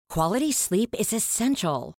Quality sleep is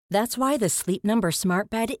essential. That's why the Sleep Number Smart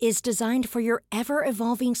Bed is designed for your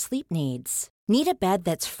ever-evolving sleep needs. Need a bed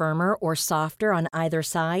that's firmer or softer on either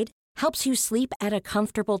side? Helps you sleep at a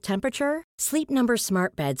comfortable temperature? Sleep Number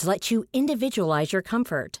Smart Beds let you individualize your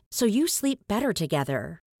comfort, so you sleep better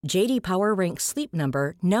together. J.D. Power ranks Sleep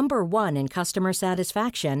Number number 1 in customer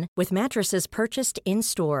satisfaction with mattresses purchased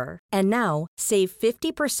in-store. And now, save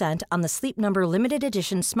 50% on the Sleep Number Limited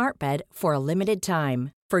Edition Smart Bed for a limited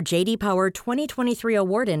time. For J.D. Power 2023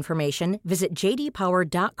 award information, visit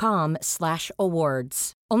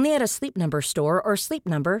jdpower.com/awards. Only at a Sleep Number store or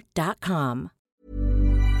sleepnumber.com.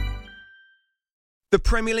 The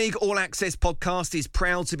Premier League All Access podcast is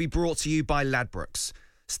proud to be brought to you by Ladbrokes.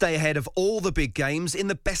 Stay ahead of all the big games in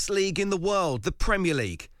the best league in the world, the Premier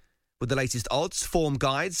League. With the latest odds, form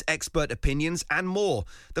guides, expert opinions and more,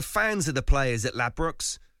 the fans are the players at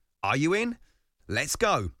Ladbrokes. Are you in? Let's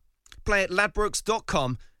go. Play at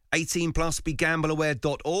ladbrokes.com, 18 plus,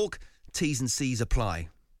 begambleaware.org. T's and C's apply.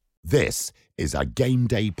 This is a Game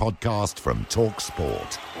Day podcast from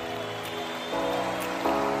TalkSport.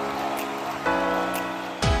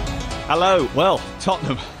 Hello. Well,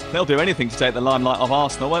 Tottenham, they'll do anything to take the limelight off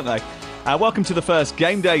Arsenal, won't they? Welcome to the first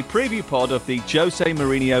Game Day preview pod of the Jose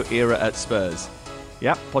Mourinho era at Spurs.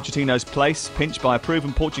 Yep, Pochettino's place, pinched by a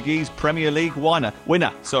proven Portuguese Premier League winner.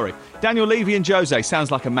 Daniel Levy and Jose sounds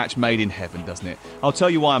like a match made in heaven, doesn't it? I'll tell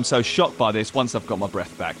you why I'm so shocked by this once I've got my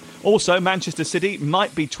breath back. Also, Manchester City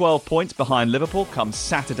might be 12 points behind Liverpool come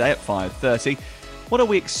Saturday at 5:30. What are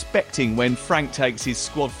we expecting when Frank takes his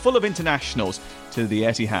squad full of internationals to the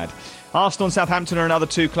Etihad? Arsenal and Southampton are another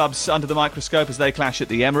two clubs under the microscope as they clash at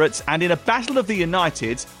the Emirates. And in a battle of the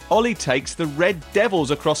Uniteds, Ollie takes the Red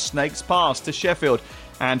Devils across Snakes Pass to Sheffield.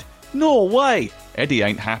 And Norway, Eddie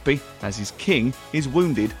ain't happy as his king is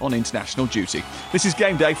wounded on international duty. This is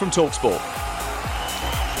Game Day from TalkSport.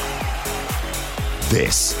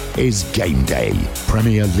 This is Game Day,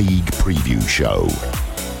 Premier League preview show.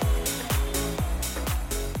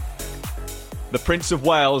 The Prince of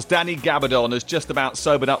Wales, Danny Gabardon, has just about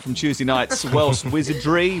sobered up from Tuesday night's Welsh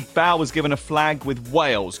wizardry. Bow was given a flag with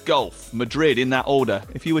Wales, Golf, Madrid in that order.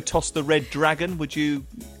 If you were tossed the Red Dragon, would you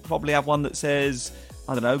probably have one that says,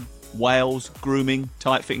 I don't know, Wales, grooming,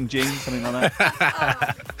 tight-fitting jeans, something like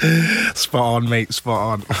that? Spot on, mate,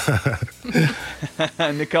 spot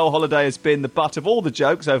on. Nicole Holliday has been the butt of all the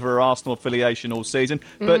jokes over her Arsenal affiliation all season,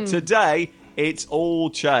 but today it's all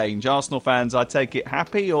change. Arsenal fans, I take it,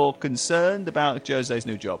 happy or concerned about Jose's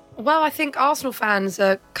new job? Well, I think Arsenal fans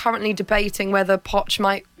are currently debating whether Poch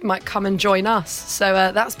might come and join us.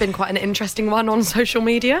 So that's been quite an interesting one on social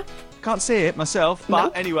media. Can't see it myself, but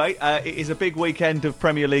nope. Anyway, it is a big weekend of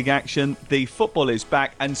Premier League action. The football is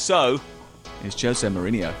back, and so is Jose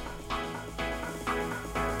Mourinho.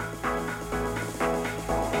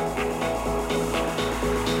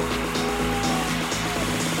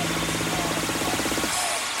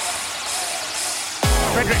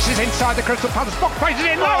 Fredericks is inside the Crystal Palace box, plays it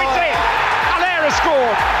in, now it's in! Alera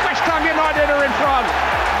scored! West Ham United are in front!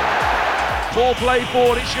 Ball played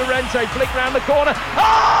forward, it's Llorente, flick round the corner.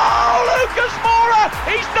 Oh, Lucas Moura!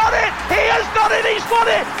 He's done it! He has done it! He's won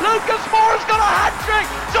it! Lucas Moura's got a hat-trick!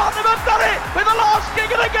 Tottenham have done it with the last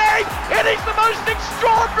kick of the game! It is the most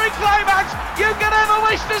extraordinary climax you can ever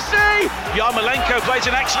wish to see! Yarmolenko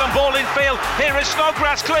plays an excellent ball in field. Here is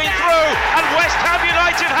Snodgrass clean through, and West Ham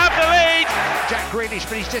United have the lead! Jack Grealish,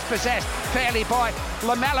 but he's dispossessed fairly by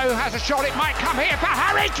Lamela, who has a shot. It might come here for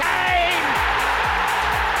Harry Kane!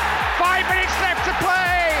 5 minutes left to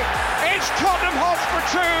play. It's Tottenham Hotspur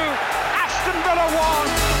 2, Aston Villa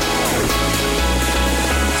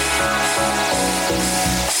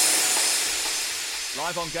 1.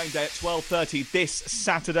 Live on Game Day at 12:30 this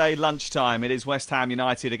Saturday lunchtime. It is West Ham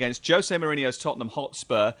United against Jose Mourinho's Tottenham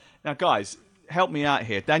Hotspur. Now, guys, help me out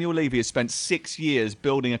here. Daniel Levy has spent 6 years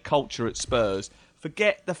building a culture at Spurs.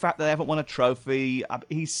 Forget the fact that they haven't won a trophy.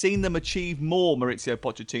 He's seen them achieve more, Maurizio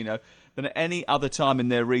Pochettino, than at any other time in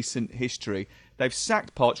their recent history. They've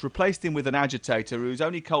sacked Poch, replaced him with an agitator whose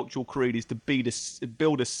only cultural creed is to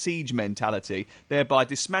build a siege mentality, thereby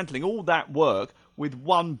dismantling all that work with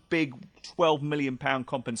one big £12 million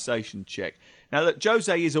compensation cheque. Now, look,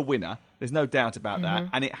 Jose is a winner. There's no doubt about that.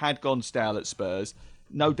 And it had gone stale at Spurs.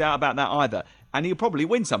 No doubt about that either. And he'll probably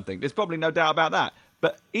win something. There's probably no doubt about that.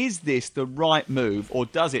 But is this the right move, or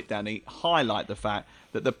does it, Danny, highlight the fact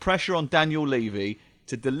that the pressure on Daniel Levy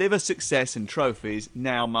to deliver success and trophies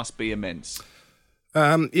now must be immense?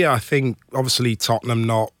 Yeah, I think obviously Tottenham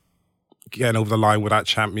not getting over the line with that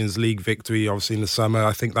Champions League victory, obviously in the summer,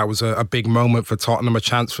 I think that was a big moment for Tottenham, a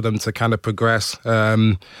chance for them to kind of progress.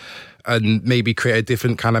 and maybe create a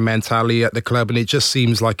different kind of mentality at the club. And it just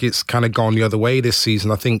seems like it's kind of gone the other way this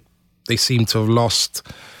season. I think they seem to have lost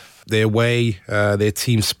their way, their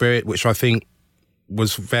team spirit, which I think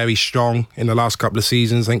was very strong in the last couple of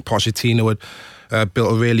seasons. I think Pochettino had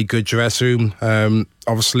built a really good dressing room.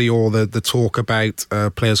 Obviously, all the talk about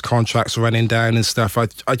players' contracts running down and stuff,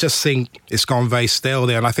 I just think it's gone very stale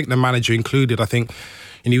there. And I think the manager included, I think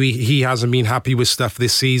he hasn't been happy with stuff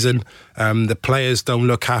this season. The players don't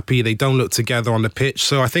look happy. They don't look together on the pitch.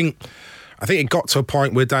 So I think it got to a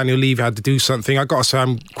point where Daniel Levy had to do something. I got to say,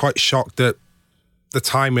 I'm quite shocked at the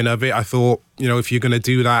timing of it. I thought, if you're going to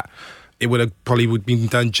do that, it would have been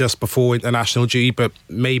done just before international duty, but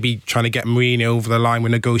maybe trying to get Mourinho over the line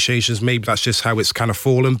with negotiations, maybe that's just how it's kind of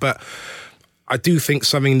fallen. But I do think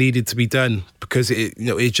something needed to be done because it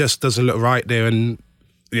just doesn't look right there. And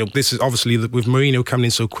this is obviously with Mourinho coming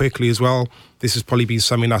in so quickly as well. This has probably been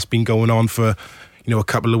something that's been going on for a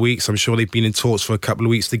couple of weeks. I'm sure they've been in talks for a couple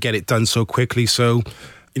of weeks to get it done so quickly. So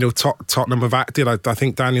Tottenham have acted. I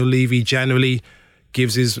think Daniel Levy generally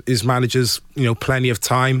gives his managers plenty of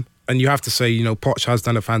time. And you have to say, Poch has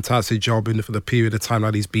done a fantastic job for the period of time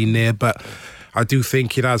that he's been there. But I do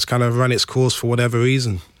think it has kind of run its course for whatever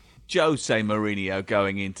reason. Jose Mourinho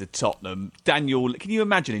going into Tottenham. Daniel, can you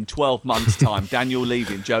imagine in 12 months' time, Daniel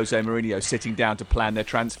Levy and Jose Mourinho sitting down to plan their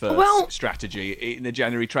transfer strategy in the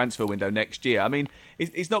January transfer window next year? I mean,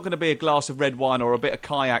 it's not going to be a glass of red wine or a bit of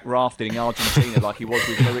kayak rafting in Argentina like he was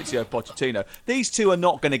with Mauricio Pochettino. These two are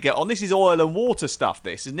not going to get on. This is oil and water stuff,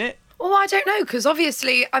 this, isn't it? Well, I don't know, because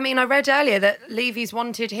obviously, I read earlier that Levy's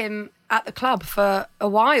wanted him at the club for a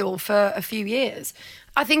while, for a few years.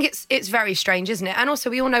 I think it's very strange, isn't it? And also,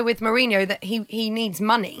 we all know with Mourinho that he needs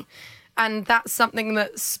money. And that's something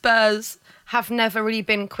that Spurs have never really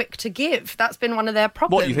been quick to give. That's been one of their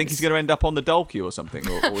problems. What, you think he's going to end up on the Dalkey or something?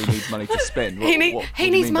 Or he needs money to spend? He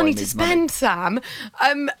needs money to spend, Sam.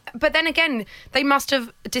 But then again, they must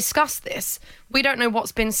have discussed this. We don't know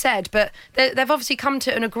what's been said, but they've obviously come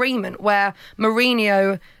to an agreement where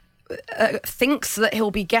Mourinho thinks that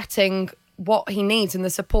he'll be getting what he needs and the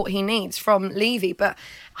support he needs from Levy. But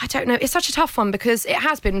I don't know. It's such a tough one because it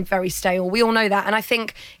has been very stale. We all know that. And I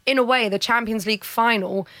think, in a way, the Champions League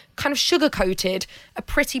final kind of sugarcoated a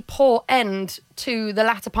pretty poor end to the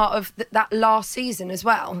latter part of that last season as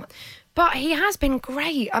well. But he has been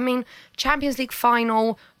great. Champions League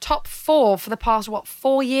final, top 4 for the past,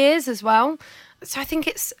 4 years as well. So I think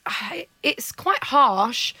it's quite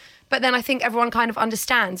harsh. But then I think everyone kind of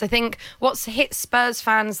understands. I think what's hit Spurs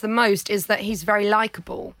fans the most is that he's very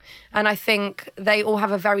likeable. And I think they all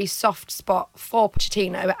have a very soft spot for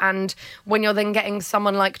Pochettino. And when you're then getting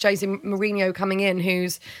someone like Jose Mourinho coming in,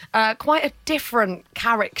 who's quite a different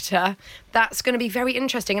character, that's going to be very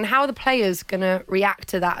interesting. And how are the players going to react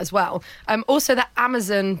to that as well? Also, the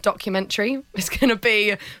Amazon documentary is going to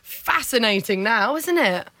be fascinating now, isn't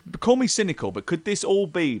it? Call me cynical, but could this all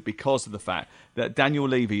be because of the fact that Daniel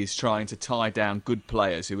Levy is trying to tie down good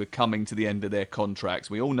players who are coming to the end of their contracts?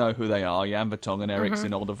 We all know who they are: Jan Vertonghen,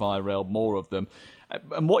 Eriksen, Alderweireld, more of them.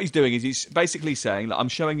 And what he's doing is he's basically saying, look, I'm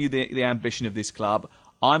showing you the ambition of this club.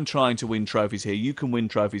 I'm trying to win trophies here. You can win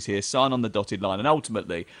trophies here. Sign on the dotted line. And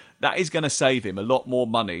ultimately, that is going to save him a lot more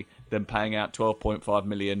money than paying out $12.5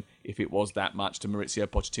 million, if it was that much, to Mauricio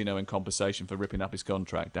Pochettino in compensation for ripping up his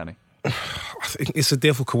contract, Danny. I think it's a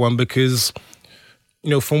difficult one because,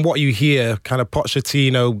 from what you hear, kind of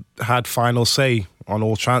Pochettino had final say on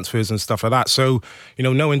all transfers and stuff like that. So,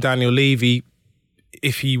 knowing Daniel Levy,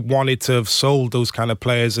 if he wanted to have sold those kind of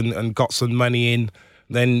players and got some money in,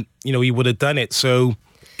 then, he would have done it. So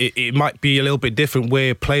it might be a little bit different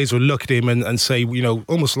where players will look at him and say,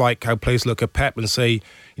 almost like how players look at Pep and say,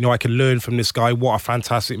 I can learn from this guy. What a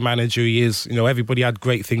fantastic manager he is. Everybody had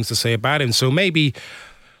great things to say about him. So maybe,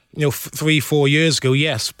 3-4 years ago,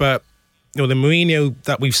 yes. But, the Mourinho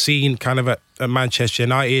that we've seen kind of at Manchester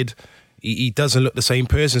United, he doesn't look the same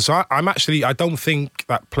person. So I don't think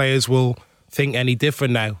that players will think any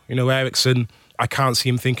different now. Eriksen, I can't see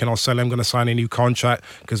him thinking, I'm going to sign a new contract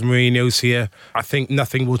because Mourinho's here. I think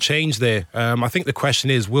nothing will change there. I think the question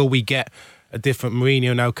is, will we get a different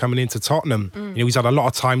Mourinho now coming into Tottenham? He's had a lot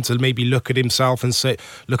of time to maybe look at himself and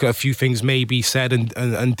look at a few things maybe said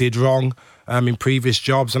and did wrong in previous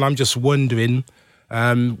jobs. And I'm just wondering,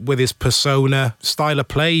 with his persona, style of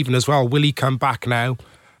play even as well, will he come back now,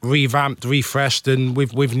 revamped, refreshed, and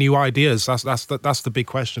with new ideas? That's the big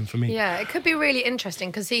question for me. Yeah, it could be really interesting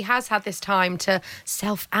because he has had this time to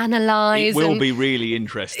self-analyse. It will be really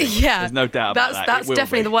interesting. Yeah, there's no doubt about that. That's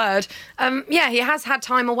definitely the word. He has had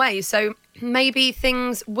time away, so maybe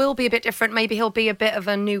things will be a bit different. Maybe he'll be a bit of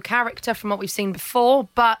a new character from what we've seen before,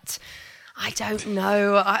 but I don't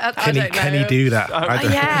know. I don't know. Can he do that?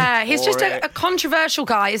 Yeah, he's just a controversial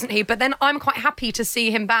guy, isn't he? But then I'm quite happy to see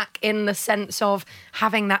him back in the sense of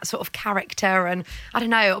having that sort of character, and I don't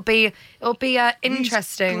know. It'll be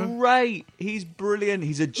interesting. He's great. He's brilliant.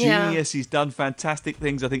 He's a genius. He's done fantastic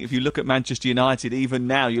things. I think if you look at Manchester United, even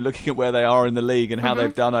now, you're looking at where they are in the league and how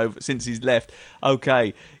they've done since he's left.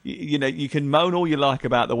 Okay, you know, you can moan all you like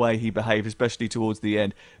about the way he behaved, especially towards the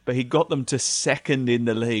end, but he got them to second in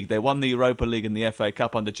the league. They won the Europa League and the FA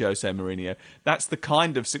Cup under Jose Mourinho. That's the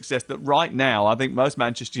kind of success that right now I think most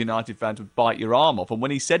Manchester United fans would bite your arm off. And when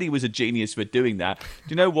he said he was a genius for doing that, do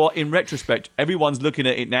you know what? In retrospect, everyone's looking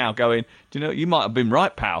at it now going, do you know, you might have been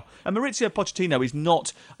right, pal. And Maurizio Pochettino is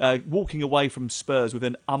not walking away from Spurs with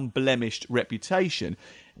an unblemished reputation.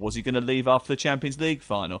 Was he going to leave after the Champions League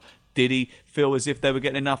final? Did he feel as if they were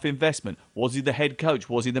getting enough investment? Was he the head coach?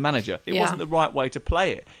 Was he the manager? It wasn't the right way to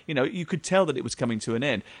play it. You know, you could tell that it was coming to an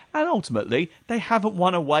end. And ultimately, they haven't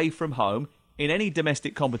won away from home in any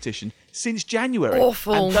domestic competition since January.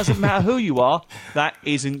 Awful. And it doesn't matter who you are, that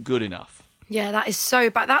isn't good enough. Yeah, that is so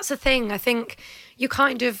bad. That's the thing. I think you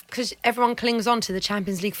kind of, because everyone clings on to the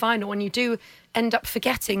Champions League final, and you do end up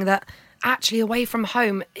forgetting that actually away from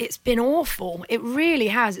home, it's been awful. It really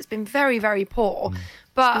has. It's been very, very poor.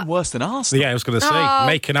 But it's been worse than Arsenal. Yeah, I was going to say,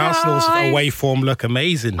 making Arsenal's away form look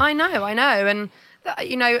amazing. I know. And,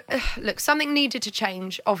 you know, look, something needed to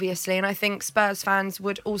change, obviously, and I think Spurs fans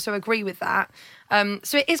would also agree with that.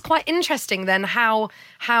 So it is quite interesting then how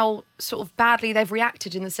sort of badly they've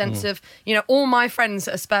reacted in the sense of, you know, all my friends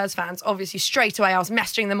that are Spurs fans, obviously straight away I was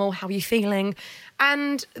messaging them all, how are you feeling?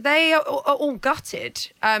 And they are all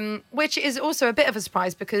gutted, which is also a bit of a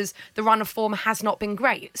surprise because the run of form has not been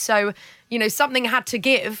great. So, you know, something had to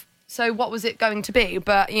give. So what was it going to be?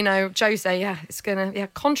 But, you know, Jose, it's going to,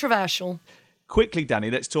 controversial. Quickly,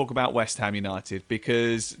 Danny, let's talk about West Ham United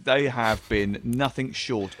because they have been nothing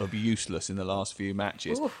short of useless in the last few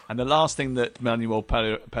matches. Oof. And the last thing that Manuel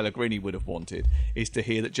Pellegrini would have wanted is to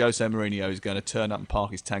hear that Jose Mourinho is going to turn up and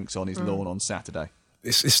park his tanks on his lawn on Saturday.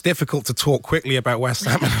 It's difficult to talk quickly about West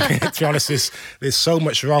Ham. To be honest, there's so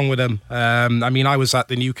much wrong with them. I mean, I was at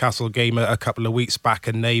the Newcastle game a couple of weeks back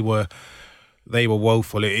and they were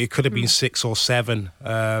woeful. It could have been 6 or 7.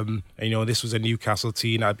 And, you know, this was a Newcastle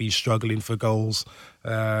team that had been struggling for goals,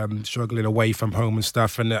 struggling away from home and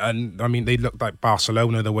stuff. And I mean, they looked like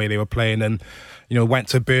Barcelona the way they were playing and, you know, went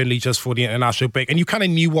to Burnley just for the international break. And you kind of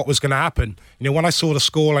knew what was going to happen. You know, when I saw the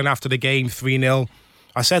scoreline after the game, 3-0,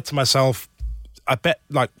 I said to myself, I bet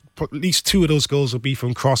like at least 2 of those goals will be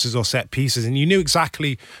from crosses or set pieces. And you knew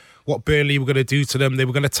exactly what Burnley were going to do to them. They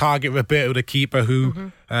were going to target Roberto, the keeper,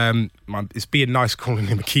 who it's being nice calling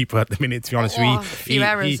him a keeper at the minute, to be honest.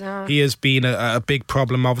 He has been a big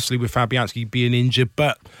problem, obviously, with Fabianski being injured.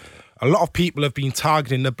 But a lot of people have been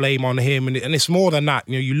targeting the blame on him. And it's more than that.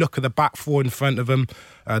 You know, you look at the back four in front of them,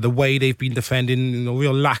 the way they've been defending, a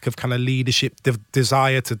real lack of kind of leadership,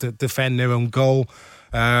 desire to defend their own goal.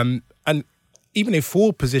 And even in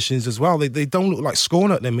forward positions as well, they don't look like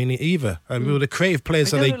scoring at the minute either. The creative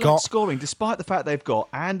players that they got, like scoring, despite the fact they've got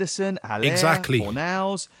Anderson, Haller,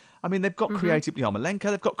 Fornals. I mean, they've got creative Yarmolenko,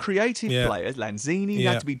 they've got creative players. Lanzini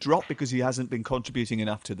had to be dropped because he hasn't been contributing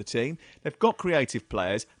enough to the team. They've got creative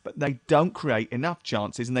players, but they don't create enough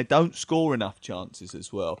chances and they don't score enough chances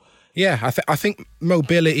as well. Yeah, I think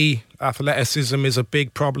mobility, athleticism is a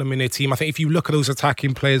big problem in their team. I think if you look at those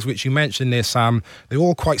attacking players, which you mentioned there, Sam, they're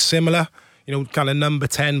all quite similar. You know, kind of number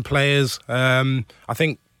 10 players. I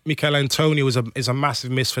think Michail Antonio is a massive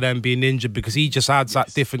miss for them being injured because he just adds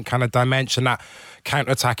that different kind of dimension, that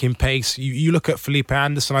counter-attacking pace. You look at Felipe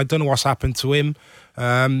Anderson, I don't know what's happened to him.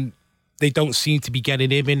 They don't seem to be getting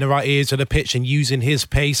him in the right areas of the pitch and using his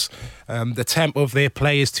pace. The tempo of their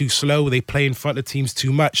play is too slow. They play in front of teams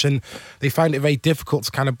too much and they find it very difficult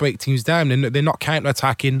to kind of break teams down. And they're not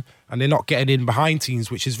counter-attacking and they're not getting in behind teams,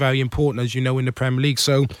 which is very important, as you know, in the Premier League.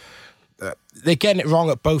 So they're getting it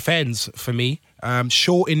wrong at both ends for me.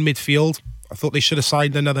 Short in midfield. I thought they should have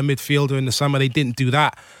signed another midfielder in the summer. They didn't do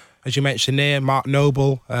that. As you mentioned there, Mark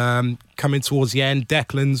Noble coming towards the end.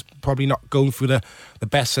 Declan's probably not going through the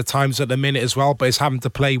best of times at the minute as well, but he's having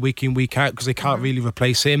to play week in, week out because they can't really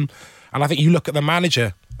replace him. And I think you look at the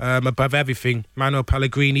manager above everything. Manuel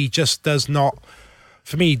Pellegrini just does not,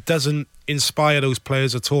 for me, doesn't inspire those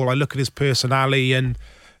players at all. I look at his personality and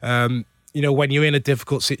you know, when you're in a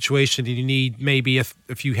difficult situation and you need maybe a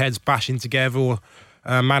few heads bashing together or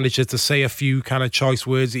a manager to say a few kind of choice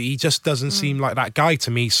words, he just doesn't seem like that guy to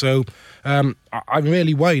me. So I'm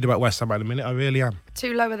really worried about West Ham at the minute. I really am.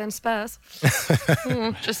 2 lower than Spurs.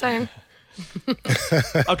 Just saying.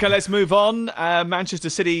 Okay, let's move on. Manchester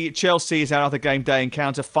City, Chelsea is our other game day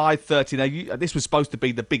encounter, 5:30. Now, this was supposed to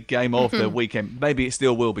be the big game of the weekend. Maybe it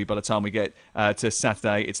still will be by the time we get to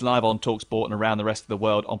Saturday. It's live on TalkSport and around the rest of the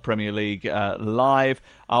world on Premier League Live.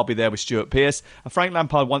 I'll be there with Stuart Pearce. Frank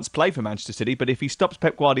Lampard once played for Manchester City, but if he stops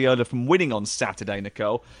Pep Guardiola from winning on Saturday,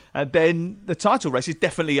 Nicole, then the title race is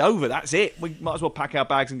definitely over. That's it. We might as well pack our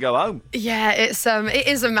bags and go home. Yeah, it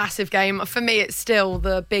is a massive game. For me, it's still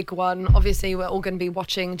the big one. Obviously, we're all going to be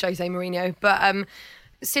watching Jose Mourinho, but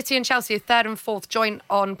City and Chelsea are third and fourth joint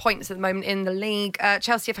on points at the moment in the league.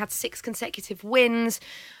 Chelsea have had 6 consecutive wins,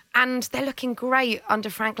 and they're looking great under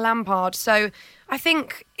Frank Lampard. So I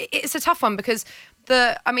think it's a tough one because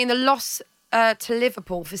the loss to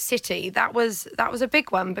Liverpool for City, that was a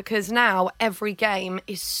big one because now every game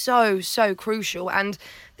is so crucial, and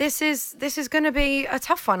this is going to be a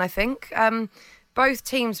tough one, I think. Both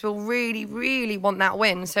teams will really want that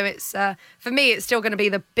win, so it's for me it's still going to be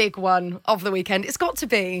the big one of the weekend. It's got to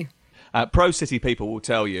be. Pro City people will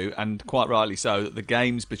tell you, and quite rightly so, that the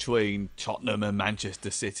games between Tottenham and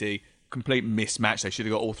Manchester City, complete mismatch. They should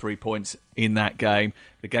have got all 3 points in that game.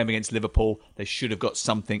 The game against Liverpool, they should have got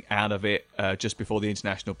something out of it just before the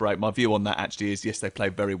international break. My view on that actually is, yes, they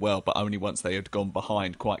played very well, but only once they had gone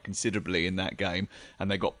behind quite considerably in that game,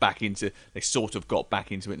 and they sort of got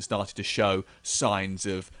back into it and started to show signs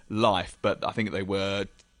of life. But I think they were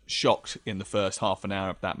shocked in the first half an hour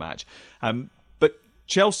of that match. But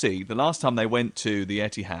Chelsea, the last time they went to the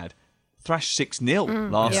Etihad, thrashed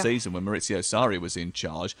 6-0 last season when Maurizio Sarri was in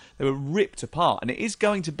charge. They were ripped apart, and it is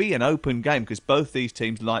going to be an open game because both these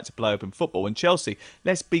teams like to play open football. And Chelsea,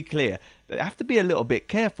 let's be clear, they have to be a little bit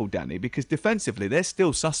careful, Danny, because defensively they're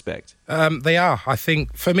still suspect. They are. I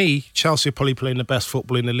think, for me, Chelsea are probably playing the best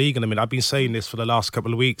football in the league. And I mean, I've been saying this for the last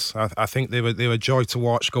couple of weeks. I think they were a joy to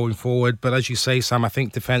watch going forward. But as you say, Sam, I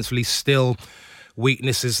think defensively still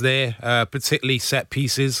weaknesses there, particularly set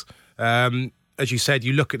pieces. As you said,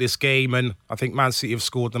 you look at this game and I think Man City have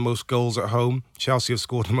scored the most goals at home. Chelsea have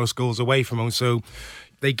scored the most goals away from home. So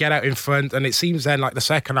they get out in front, and it seems then like the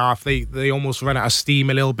second half, they almost run out of steam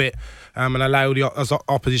a little bit and allow the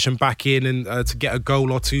opposition back in and to get a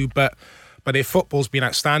goal or two. But their football's been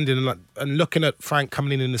outstanding. And looking at Frank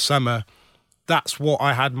coming in the summer, that's what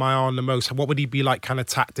I had my eye on the most. What would he be like kind of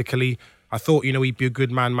tactically? I thought, he'd be a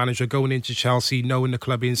good man manager going into Chelsea, knowing the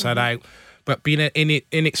club inside out. But being an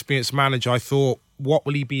inexperienced manager, I thought, what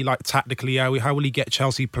will he be like tactically? How will he get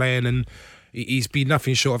Chelsea playing? And he's been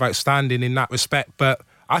nothing short of outstanding in that respect. But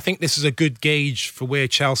I think this is a good gauge for where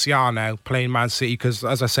Chelsea are now, playing Man City, because,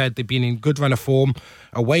 as I said, they've been in good run of form.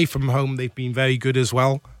 Away from home, they've been very good as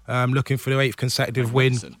well, looking for their 8th consecutive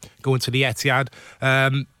win, going to the Etihad.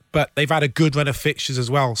 But they've had a good run of fixtures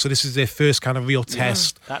as well. So this is their first kind of real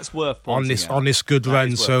test that's worth pointing on this good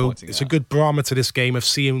run. So it's a good barometer, this game, of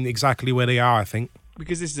seeing exactly where they are, I think.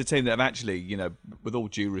 Because this is a team that have actually, with all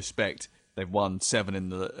due respect, they've won 7 in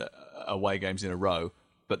the away games in a row.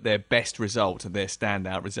 But their best result and their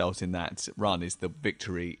standout result in that run is the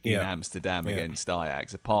victory in Amsterdam against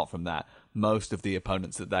Ajax. Apart from that, most of the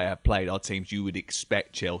opponents that they have played are teams you would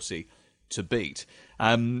expect Chelsea to beat.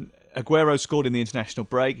 Aguero scored in the international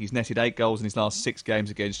break. He's netted 8 goals in his last 6 games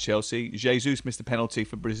against Chelsea. Jesus missed a penalty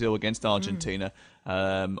for Brazil against Argentina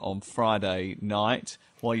on Friday night.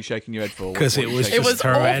 Why are you shaking your head for? Because it was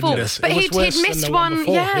horrendous. But he'd missed one,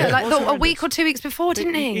 a week or 2 weeks before,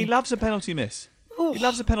 didn't he? He loves a penalty miss. He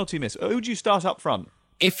loves a penalty miss. Who would you start up front?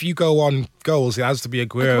 If you go on goals, it has to be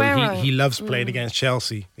Aguero. He loves playing against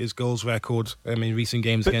Chelsea. His goals record in recent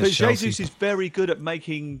games against Chelsea. But Jesus is very good at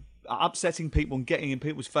upsetting people and getting in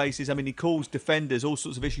people's faces. I mean, he calls defenders all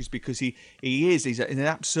sorts of issues because he's an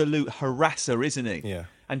absolute harasser, isn't he? Yeah.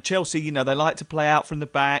 And Chelsea, they like to play out from the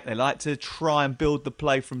back. They like to try and build the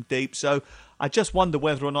play from deep. So I just wonder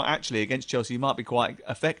whether or not actually against Chelsea he might be quite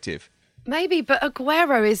effective. Maybe, but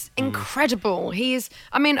Aguero is incredible. He is,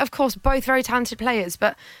 of course, both very talented players.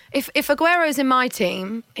 But if Aguero's in my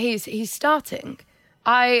team, he's starting.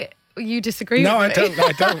 You disagree with me? No,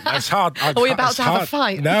 I don't. It's hard. Are we about to have a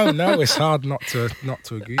fight? No, it's hard not to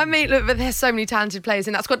agree. Look, but there's so many talented players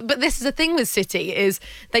in that squad. But this is the thing with City, is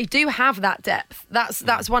they do have that depth.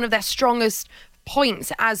 That's one of their strongest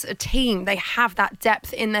points as a team. They have that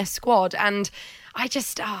depth in their squad. And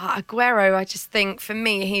Aguero, I just think, for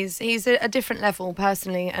me, he's a different level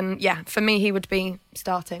personally. And for me, he would be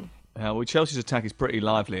starting. Well, Chelsea's attack is pretty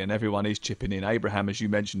lively and everyone is chipping in. Abraham, as you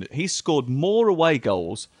mentioned, he's scored more away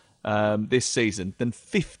goals this season than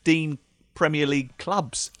 15 Premier League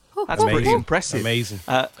clubs. That's pretty impressive. Amazing.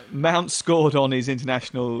 Mount scored on his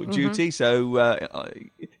international duty, so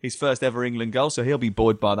his first ever England goal, so he'll be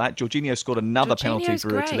buoyed by that. Jorginho scored another penalty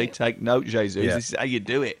for Italy. Take note, Jesus. Yeah. This is how you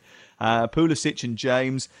do it. Pulisic and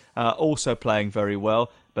James also playing very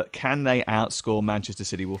well. But can they outscore Manchester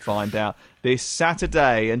City? We'll find out this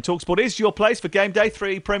Saturday. And TalkSport is your place for game day.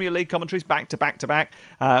 3 Premier League commentaries back to back to back.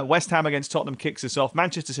 West Ham against Tottenham kicks us off.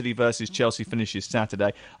 Manchester City versus Chelsea finishes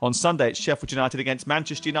Saturday. On Sunday, it's Sheffield United against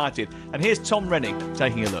Manchester United. And here's Tom Rennie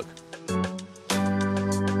taking a look.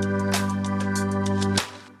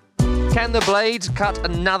 Can the Blades cut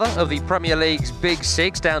another of the Premier League's big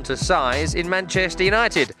six down to size in Manchester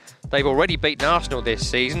United? They've already beaten Arsenal this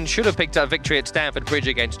season, should have picked up victory at Stamford Bridge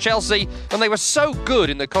against Chelsea, and they were so good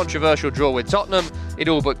in the controversial draw with Tottenham, it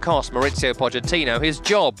all but cost Maurizio Pochettino his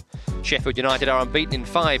job. Sheffield United are unbeaten in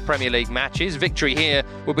 5 Premier League matches. Victory here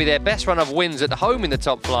would be their best run of wins at home in the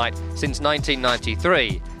top flight since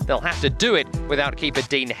 1993. They'll have to do it without keeper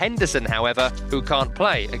Dean Henderson, however, who can't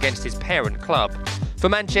play against his parent club. For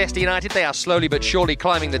Manchester United, they are slowly but surely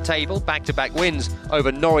climbing the table. Back-to-back wins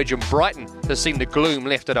over Norwich and Brighton has seen the gloom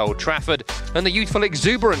lift at Old Trafford, and the youthful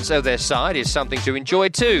exuberance of their side is something to enjoy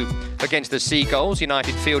too. Against the Seagulls,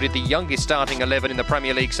 United fielded the youngest starting 11 in the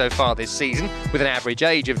Premier League so far this season, with an average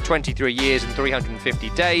age of 23 years and 350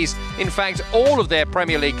 days. In fact, all of their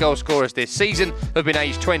Premier League goal scorers this season have been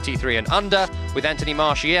aged 23 and under, with Anthony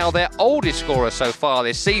Martial, their oldest scorer so far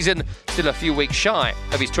this season, still a few weeks shy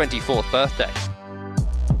of his 24th birthday.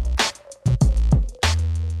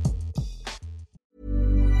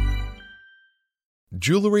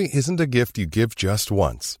 Jewelry isn't a gift you give just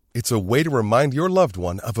once. It's a way to remind your loved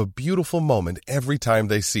one of a beautiful moment every time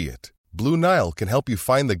they see it. Blue Nile can help you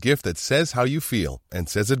find the gift that says how you feel and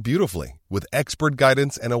says it beautifully, with expert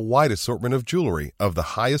guidance and a wide assortment of jewelry of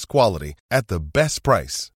the highest quality at the best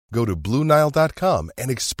price. Go to BlueNile.com and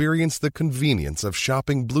experience the convenience of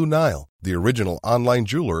shopping Blue Nile, the original online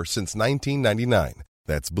jeweler since 1999.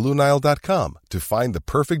 That's BlueNile.com to find the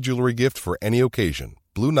perfect jewelry gift for any occasion.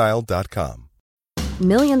 BlueNile.com.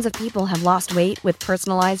 Millions of people have lost weight with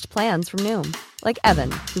personalized plans from Noom. Like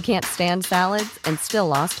Evan, who can't stand salads and still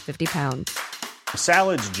lost 50 pounds.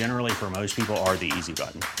 Salads generally for most people are the easy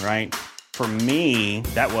button, right? For me,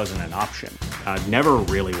 that wasn't an option. I never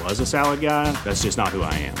really was a salad guy. That's just not who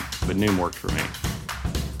I am. But Noom worked for me.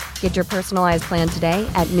 Get your personalized plan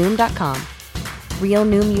today at Noom.com. Real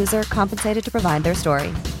Noom user compensated to provide their story.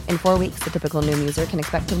 In 4 weeks, the typical Noom user can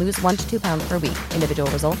expect to lose 1 to 2 pounds per week. Individual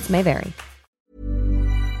results may vary.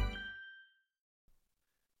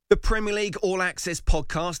 The Premier League All Access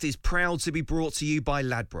podcast is proud to be brought to you by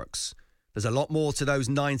Ladbrokes. There's a lot more to those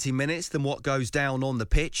 90 minutes than what goes down on the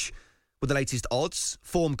pitch. With the latest odds,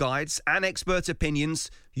 form guides and expert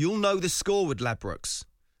opinions, you'll know the score with Ladbrokes.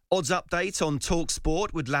 Odds update on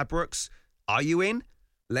TalkSport with Ladbrokes. Are you in?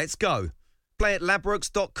 Let's go. Play at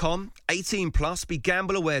ladbrokes.com, 18 plus,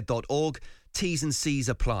 begambleaware.org. T's and C's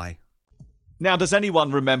apply. Now, does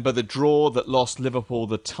anyone remember the draw that lost Liverpool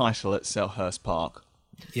the title at Selhurst Park?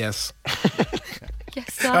 Yes.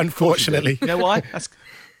 Yes, sir. Unfortunately. You know why? That's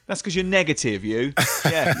because you're negative, you.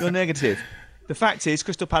 Yeah, you're negative. The fact is,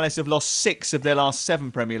 Crystal Palace have lost 6 of their last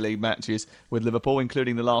 7 Premier League matches with Liverpool,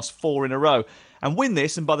 including the last 4 in a row. And win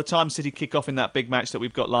this, and by the time City kick off in that big match that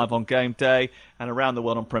we've got live on Game Day and around the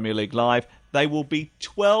world on Premier League Live, they will be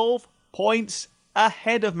 12 points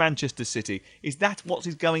ahead of Manchester City. Is that what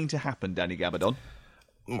is going to happen, Danny Gabardon?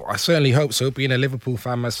 I certainly hope so, being a Liverpool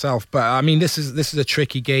fan myself. But I mean, this is a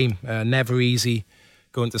tricky game. Never easy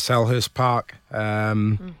going to Selhurst Park.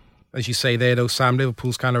 As you say there, though, Sam,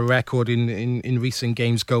 Liverpool's kind of record in recent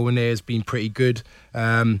games going there has been pretty good.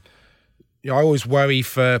 I always worry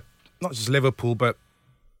for not just Liverpool, but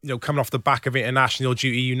coming off the back of international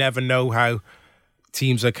duty, you never know how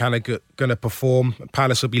teams are kind of going to perform.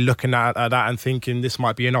 Palace will be looking at that and thinking this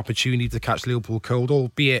might be an opportunity to catch Liverpool cold,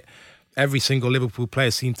 albeit every single Liverpool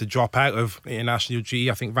player seemed to drop out of international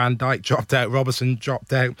duty. I think Van Dijk dropped out, Robertson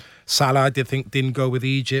dropped out, Salah didn't go with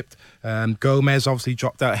Egypt, Gomez obviously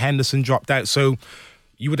dropped out, Henderson dropped out. So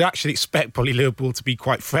you would actually expect probably Liverpool to be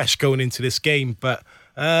quite fresh going into this game, but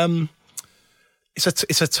it's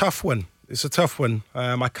a tough one. It's a tough one.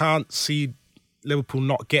 I can't see Liverpool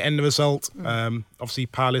not getting the result. Obviously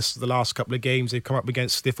Palace, the last couple of games, they've come up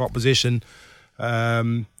against stiff opposition.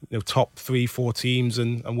 Top 3-4 teams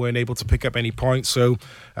and weren't able to pick up any points, so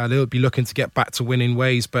they'll be looking to get back to winning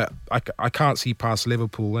ways, but I can't see past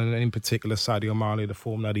Liverpool, and in particular Sadio Mane, the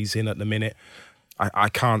form that he's in at the minute. I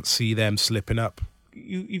can't see them slipping up.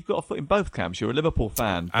 You've got a foot in both camps. You're a Liverpool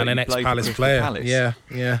fan and an ex-Palace player.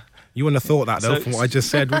 Yeah. You wouldn't have thought that though, from what I just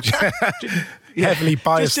said, would you? Heavily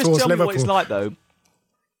biased just towards tell Liverpool. Me what it's like though.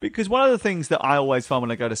 Because one of the things that I always find when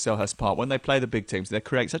I go to Selhurst Park, when they play the big teams, they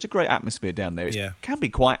create such a great atmosphere down there. It can be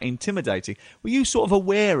quite intimidating. Were you sort of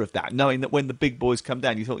aware of that, knowing that when the big boys come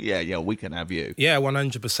down, you thought, yeah, we can have you? Yeah,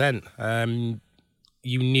 100%.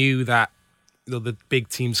 You knew that the big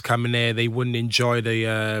teams coming there, they wouldn't enjoy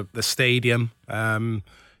the stadium.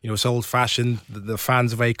 It's old-fashioned. The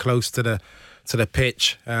fans are very close to the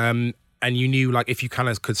pitch. And you knew, like, if you kind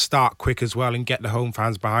of could start quick as well and get the home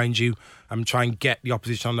fans behind you and try and get the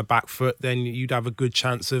opposition on the back foot, then you'd have a good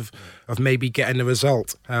chance of maybe getting the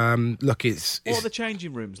result. Look, it's what are the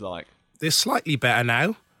changing rooms like? They're slightly better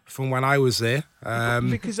now from when I was there.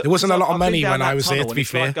 There wasn't a lot of money when I was there, to be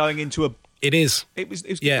fair. Like going into a... It is. It was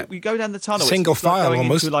we go down the tunnel. Single it's like file going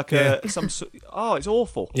almost. Into like it's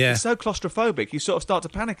awful. Yeah. It's so claustrophobic. You sort of start to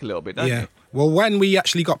panic a little bit, don't you? Well, when we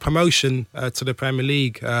actually got promotion to the Premier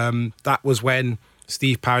League, that was when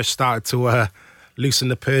Steve Parish started to loosen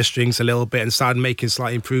the purse strings a little bit and started making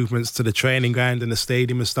slight improvements to the training ground and the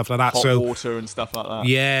stadium and stuff like that. Hot water and stuff like that.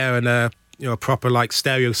 Yeah, and a proper like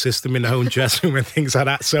stereo system in the home dressing room and things like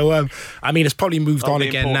that. So, it's probably moved on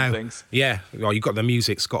again now. Things. Yeah, well, you got the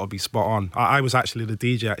music's got to be spot on. I was actually the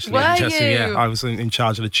DJ actually. Were you? Yeah, I was in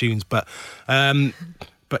charge of the tunes, but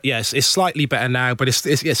yes, it's slightly better now. But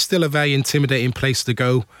it's still a very intimidating place to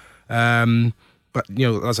go. But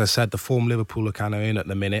as I said, the form Liverpool are kind of in at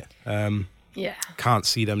the minute. Can't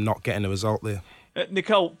see them not getting a result there.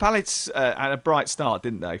 Nicole, Palace had a bright start,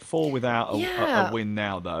 didn't they? 4 without a win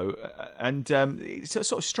now, though. And it's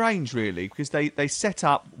sort of strange, really, because they set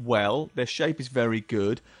up well. Their shape is very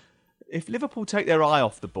good. If Liverpool take their eye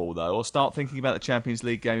off the ball, though, or start thinking about the Champions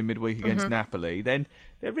League game in midweek against Napoli, then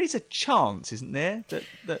there is a chance, isn't there,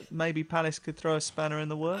 that maybe Palace could throw a spanner in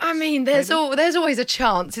the works? I mean, there's always a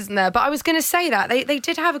chance, isn't there? But I was going to say that. They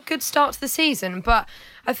did have a good start to the season, but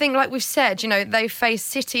I think, like we've said, they faced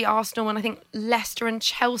City, Arsenal, and I think Leicester and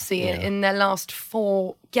Chelsea in their last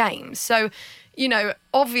 4 games. So,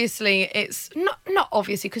 obviously it's not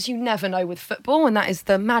obviously, because you never know with football, and that is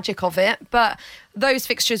the magic of it. But those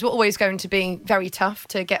fixtures were always going to be very tough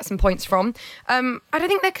to get some points from. I don't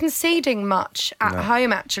think they're conceding much at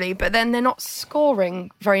home, actually, but then they're not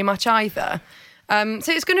scoring very much either.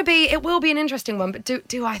 So it will be an interesting one, but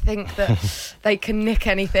do I think that they can nick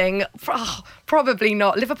anything? Oh, probably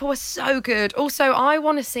not. Liverpool are so good. Also, I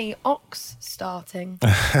want to see Ox starting.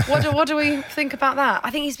 What do we think about that?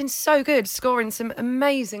 I think he's been so good, scoring some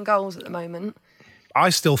amazing goals at the moment. I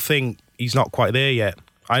still think he's not quite there yet.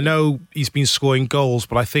 I know he's been scoring goals,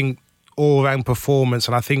 but I think all-round performance,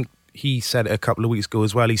 and I think he said it a couple of weeks ago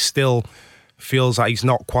as well, he still feels like he's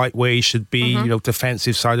not quite where he should be,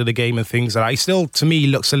 defensive side of the game and things like that. He still, to me,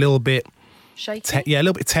 looks a little bit shaky. A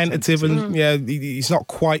little bit tentative, and he's not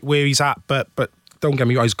quite where he's at. But don't get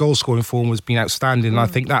me wrong, his goal scoring form has been outstanding. And I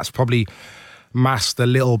think that's probably masked a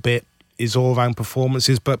little bit his all-round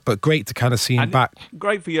performances. But great to kind of see him back.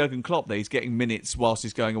 Great for Jurgen Klopp that he's getting minutes whilst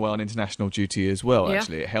he's going away on international duty as well.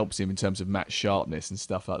 Actually, it helps him in terms of match sharpness and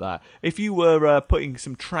stuff like that. If you were putting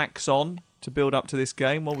some tracks on to build up to this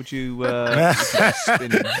game, what would you spin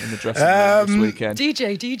in the dressing room this weekend?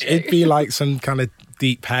 DJ. It'd be like some kind of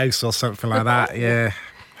deep house or something like that. Yeah,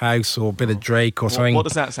 house or a bit of Drake or something. What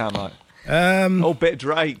does that sound like? Bit of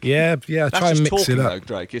Drake. Yeah. That's try and mix talking, it up. Though,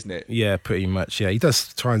 Drake, isn't it? Yeah, pretty much. Yeah, he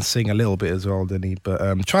does try and sing a little bit as well, doesn't he?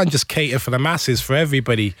 But try and just cater for the masses, for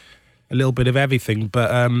everybody, a little bit of everything.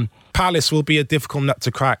 But Palace will be a difficult nut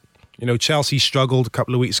to crack. Chelsea struggled a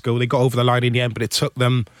couple of weeks ago. They got over the line in the end, but it took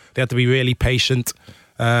them. They had to be really patient.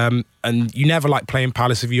 And you never like playing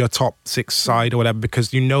Palace if you're a top 6 side or whatever, because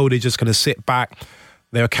they're just going to sit back.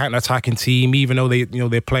 They're a counter-attacking team, even though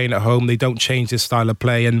they're playing at home. They don't change their style of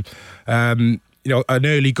play, and an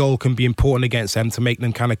early goal can be important against them to make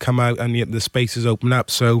them kind of come out and the spaces open up.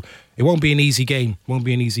 So it won't be an easy game. Won't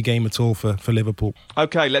be an easy game at all for Liverpool.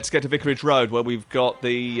 OK, let's get to Vicarage Road, where we've got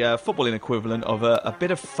the footballing equivalent of a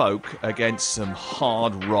bit of folk against some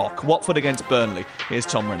hard rock. Watford against Burnley. Here's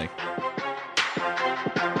Tom Rennie.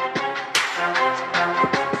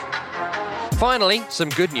 Finally, some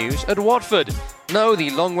good news at Watford. No, the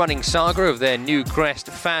long-running saga of their new crest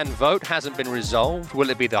fan vote hasn't been resolved. Will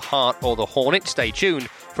it be the Hart or the Hornet? Stay tuned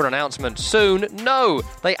for an announcement soon. No,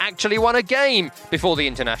 they actually won a game before the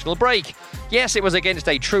international break. Yes, it was against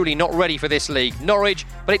a truly not ready for this league, Norwich,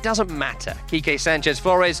 but it doesn't matter. Quique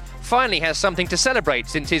Sanchez-Flores finally has something to celebrate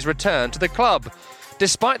since his return to the club.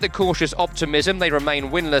 Despite the cautious optimism, they remain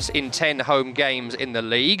winless in 10 home games in the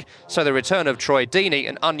league, so the return of Troy Deeney,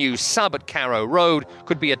 an unused sub at Carrow Road,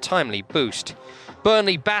 could be a timely boost.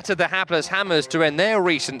 Burnley battered the hapless Hammers to end their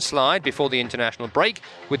recent slide before the international break,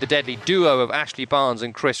 with the deadly duo of Ashley Barnes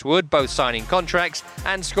and Chris Wood both signing contracts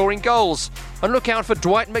and scoring goals. And look out for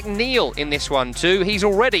Dwight McNeil in this one too. He's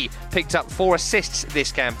already picked up 4 assists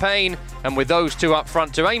this campaign, and with those two up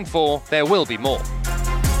front to aim for, there will be more.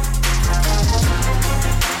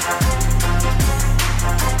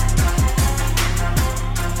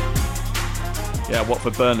 Yeah,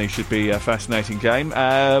 Watford Burnley should be a fascinating game.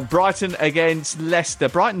 Brighton against Leicester.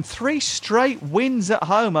 Brighton 3 straight wins at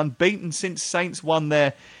home, unbeaten since Saints won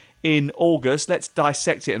there in August. Let's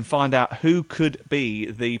dissect it and find out who could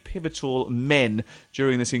be the pivotal men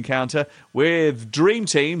during this encounter with Dream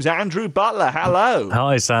Team's Andrew Butler. Hello.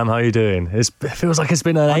 Hi, Sam. How are you doing? It feels like it's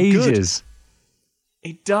been ages. Good.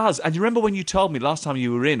 It does. And you remember when you told me last time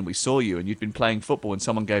you were in, we saw you and you'd been playing football and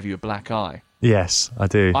someone gave you a black eye? Yes, I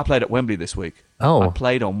do. I played at Wembley this week. Oh. I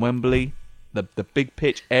played on Wembley, the big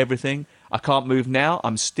pitch, everything. I can't move now.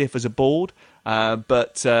 I'm stiff as a board.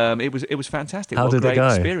 But it was fantastic. How what did a great it go?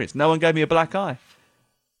 experience. No one gave me a black eye.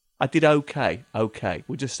 I did okay.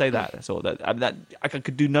 We'll just say that. That's all. I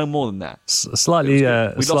could do no more than that. Slightly. We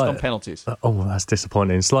lost on penalties. Oh, that's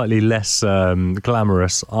disappointing. Slightly less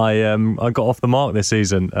glamorous. I got off the mark this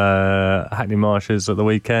season. Hackney Marshes at the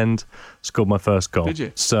weekend, scored my first goal. Did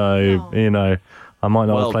you? So I might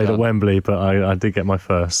not have played at Wembley, but I did get my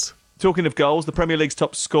first. Talking of goals, the Premier League's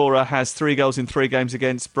top scorer has 3 goals in 3 games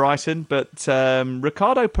against Brighton, but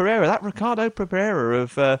Ricardo Pereira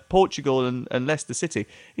of Portugal and Leicester City,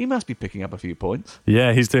 he must be picking up a few points.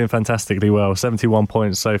 Yeah, he's doing fantastically well. 71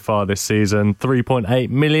 points so far this season, 3.8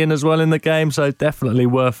 million as well in the game, so definitely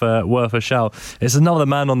worth a shout. It's another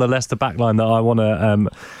man on the Leicester backline that I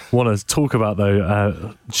want to talk about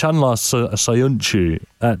though. Chanla Soyuncu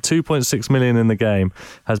at 2.6 million in the game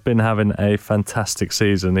has been having a fantastic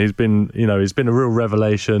season. He's been a real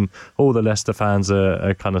revelation. All the Leicester fans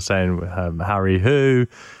are kind of saying Harry who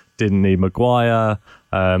didn't need Maguire.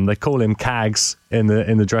 They call him Cags in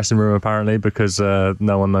the dressing room apparently because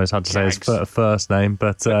no one knows how to say his first name.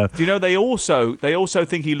 But do you know they also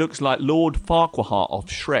think he looks like Lord Farquhar of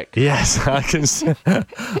Shrek? Yes, I can see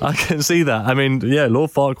that. I mean, yeah,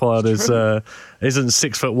 Lord Farquhar isn't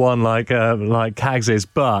 6'1" like Cags is,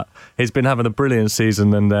 but he's been having a brilliant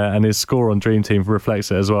season and his score on Dream Team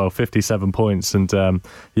reflects it as well. 57 points and a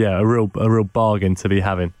real bargain to be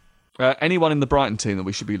having. Anyone in the Brighton team that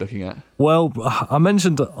we should be looking at? Well, I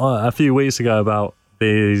mentioned a few weeks ago about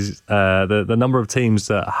the number of teams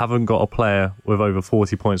that haven't got a player with over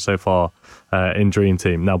 40 points so far in Dream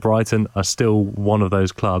Team. Now, Brighton are still one of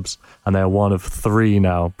those clubs, and they're one of 3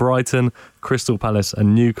 now. Brighton, Crystal Palace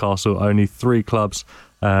and Newcastle, only 3 clubs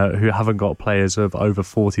who haven't got players of over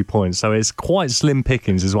 40 points. So it's quite slim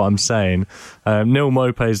pickings is what I'm saying. Neil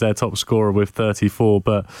Maupay is their top scorer with 34,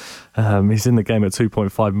 but he's in the game at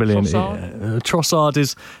 2.5 million. Trossard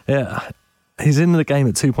is... he's in the game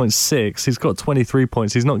at 2.6. He's got 23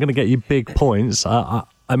 points. He's not going to get you big points. I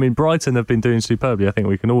mean, Brighton have been doing superbly. I think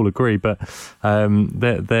we can all agree, but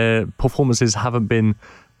their performances haven't been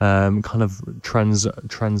kind of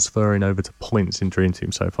transferring over to points in Dream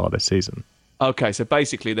Team so far this season. Okay, so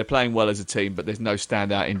basically they're playing well as a team, but there's no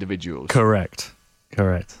standout individuals. Correct.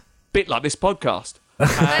 Bit like this podcast.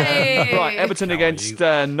 Right, Everton against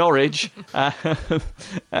Norwich.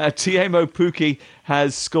 Teemu Pukki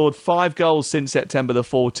has scored 5 goals since September the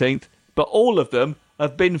 14th, but all of them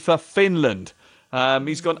have been for Finland.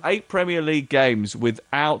 He's gone 8 Premier League games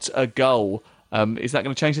without a goal. Is that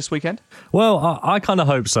going to change this weekend? Well, I kind of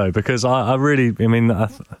hope so, because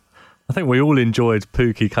I think we all enjoyed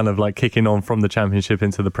Pukki kind of like kicking on from the Championship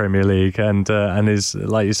into the Premier League, and his,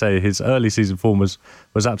 like you say, his early season form was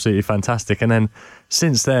absolutely fantastic. And then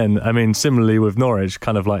since then, I mean, similarly with Norwich,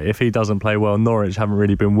 kind of like if he doesn't play well, Norwich haven't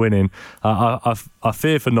really been winning. I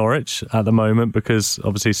fear for Norwich at the moment because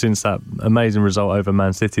obviously since that amazing result over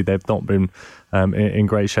Man City, they've not been in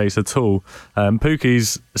great shape at all.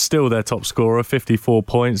 Pukki's still their top scorer, 54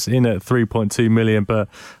 points, in at 3.2 million, but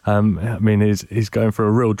I mean, he's going for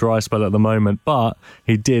a real dry spell at the moment, but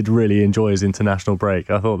he did really enjoy his international break.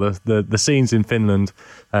 I thought the scenes in Finland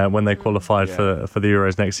when they qualified for the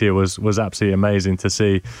Euros next year was absolutely amazing to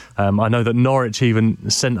see. I know that Norwich even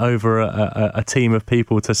sent over a team of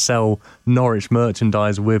people to sell Norwich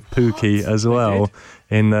merchandise with Pukki as well.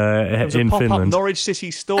 In Finland, pop-up Norwich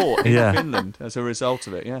City store in Finland as a result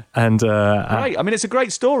of it. Yeah, and great. I mean, it's a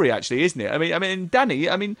great story, actually, isn't it? I mean, Danny.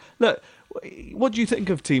 I mean, look, what do you think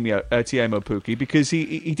of Teemu Pukki? Because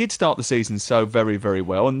he did start the season so very, very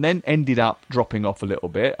well, and then ended up dropping off a little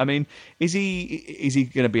bit. I mean, is he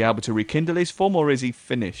going to be able to rekindle his form, or is he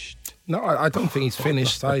finished? No, I don't think he's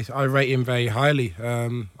finished. I rate him very highly.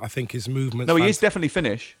 I think his movement. No, he is definitely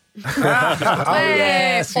finished.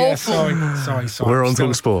 Yes. Sorry. We're on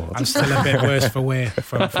Talk Sport. I'm still a bit worse for wear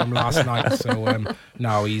from last night. So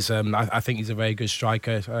no, he's. I think he's a very good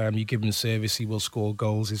striker. You give him service, he will score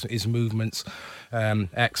goals. His movements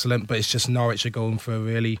excellent, but it's just Norwich are going for a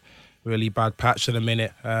really, really bad patch at the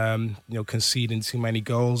minute. Conceding too many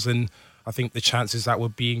goals, and I think the chances that were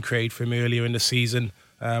being created from earlier in the season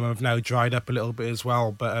have now dried up a little bit as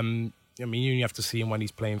well. But you have to see him when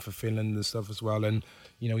he's playing for Finland and stuff as well, and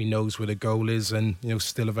he knows where the goal is, and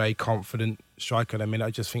still a very confident striker.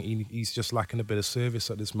 I just think he's just lacking a bit of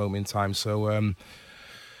service at this moment in time. So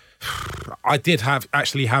I did have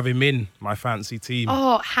him in my fantasy team.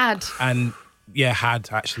 Had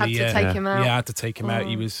actually to take him out. Yeah, I had to take him out.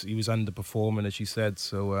 He was underperforming, as you said.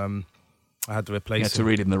 So I had to replace him. You had to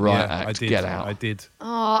read him the right act. I did. Get out. I did.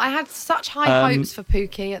 I had such high hopes for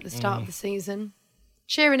Pukki at the start of the season.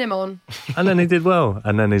 Cheering him on. And then he did well.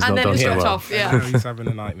 And then he's not done so well. Off, yeah. He's having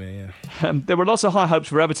a nightmare, yeah. There were lots of high hopes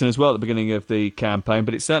for Everton as well at the beginning of the campaign,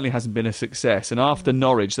 but it certainly hasn't been a success. And after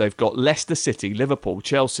Norwich, they've got Leicester City, Liverpool,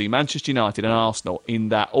 Chelsea, Manchester United and Arsenal in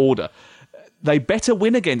that order. They better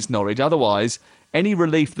win against Norwich, otherwise any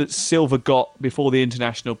relief that Silva got before the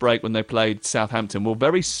international break when they played Southampton will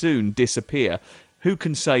very soon disappear. Who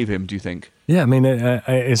can save him, do you think? Yeah,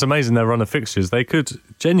 it's amazing their run of fixtures. They could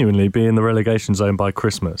genuinely be in the relegation zone by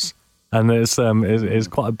Christmas. And it's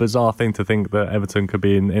quite a bizarre thing to think that Everton could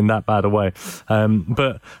be in that bad a way.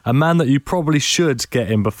 But a man that you probably should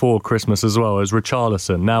get in before Christmas as well is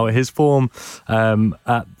Richarlison. Now, his form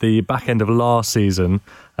at the back end of last season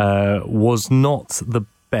was not the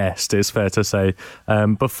best, it's fair to say.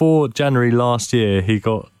 Before January last year, he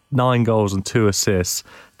got 9 goals and 2 assists.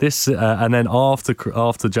 And then after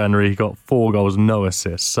January, he got 4 goals and no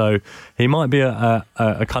assists. So he might be a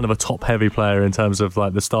kind of a top-heavy player in terms of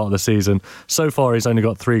like the start of the season. So far, he's only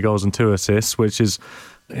got 3 goals and 2 assists, which is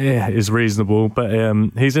reasonable. But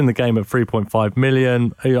he's in the game at 3.5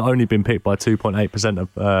 million. He's only been picked by 2.8%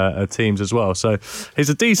 of teams as well. So he's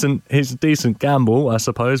a decent gamble, I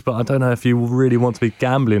suppose. But I don't know if you really want to be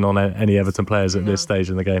gambling on any Everton players at this stage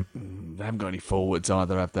in the game. They haven't got any forwards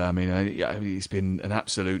either, have they? It's been an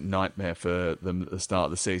absolute nightmare for them at the start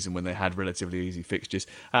of the season when they had relatively easy fixtures.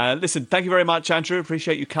 Listen, thank you very much, Andrew.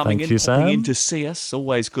 Appreciate you coming in to see us.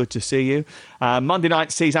 Always good to see you. Monday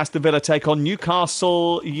night sees Aston Villa take on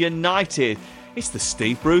Newcastle United. It's the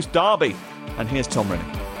Steve Bruce derby. And here's Tom Rennie.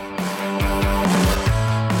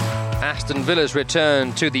 Aston Villa's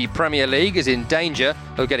return to the Premier League is in danger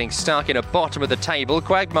of getting stuck in a bottom-of-the-table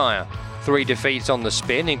quagmire. 3 defeats on the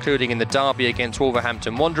spin, including in the derby against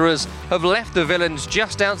Wolverhampton Wanderers, have left the Villains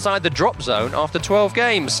just outside the drop zone after 12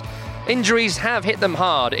 games. Injuries have hit them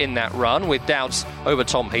hard in that run, with doubts over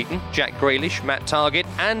Tom Heaton, Jack Grealish, Matt Targett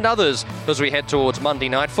and others as we head towards Monday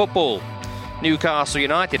Night Football. Newcastle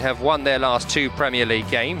United have won their last 2 Premier League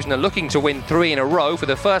games and are looking to win 3 in a row for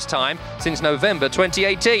the first time since November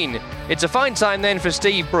 2018. It's a fine time then for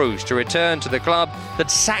Steve Bruce to return to the club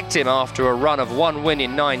that sacked him after a run of 1 win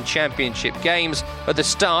in 9 championship games at the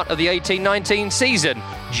start of the 18-19 season,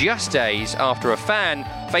 just days after a fan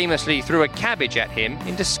famously threw a cabbage at him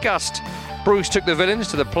in disgust. Bruce took the Villains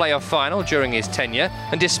to the playoff final during his tenure,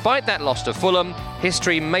 and despite that loss to Fulham,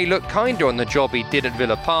 history may look kinder on the job he did at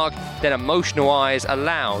Villa Park than emotional eyes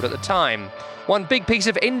allowed at the time. One big piece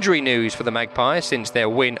of injury news for the Magpies since their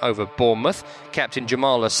win over Bournemouth. Captain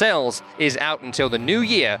Jamal Lascelles is out until the new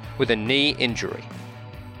year with a knee injury.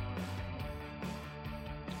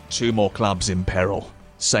 2 more clubs in peril.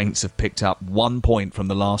 Saints have picked up 1 point from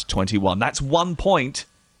the last 21. That's 1 point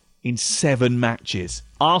in 7 matches.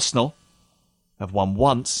 Arsenal have won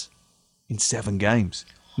once in 7 games.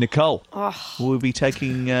 Nicole, will we be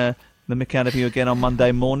taking the mick out of you again on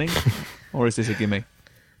Monday morning? Or is this a gimme?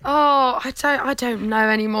 I don't know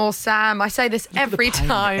anymore, Sam. I say this every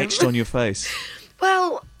time. Etched on your face.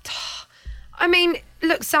 Well,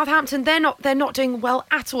 look, Southampton, they're not doing well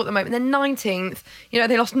at all at the moment. They're 19th.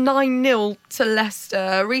 They lost 9-0 to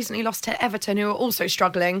Leicester, recently lost to Everton, who are also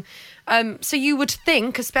struggling. So you would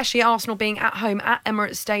think, especially Arsenal being at home at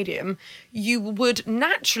Emirates Stadium, you would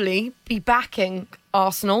naturally be backing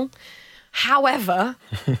Arsenal. However,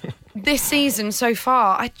 this season so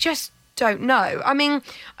far, I just don't know.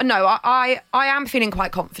 I am feeling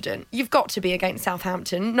quite confident. You've got to be against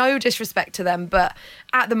Southampton. No disrespect to them, but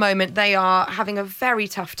at the moment they are having a very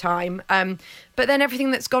tough time. But then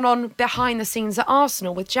everything that's gone on behind the scenes at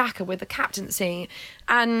Arsenal with Xhaka, with the captaincy,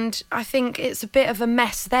 and I think it's a bit of a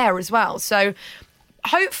mess there as well. So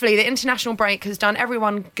hopefully the international break has done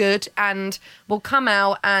everyone good and will come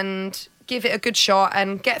out and give it a good shot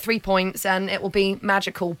and get 3 points and it will be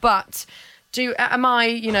magical. But am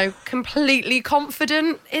I, completely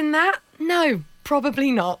confident in that? No,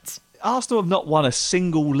 probably not. Arsenal have not won a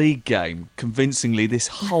single league game convincingly this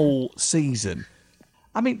whole season.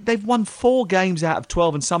 I mean, they've won 4 games out of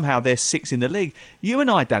 12 and somehow they're 6th in the league. You and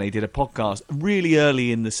I, Danny, did a podcast really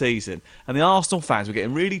early in the season and the Arsenal fans were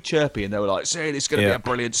getting really chirpy and they were like, see, this is going to be a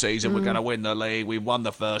brilliant season. We're going to win the league. We won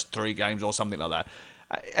the first 3 games or something like that.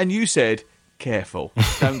 And you said, careful,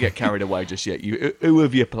 don't get carried away just yet. Who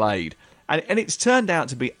have you played? And it's turned out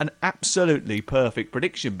to be an absolutely perfect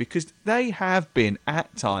prediction because they have been,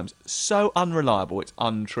 at times, so unreliable, it's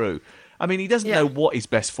untrue. I mean, he doesn't know what his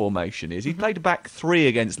best formation is. He played a back 3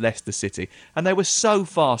 against Leicester City, and they were so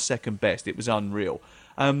far second best, it was unreal.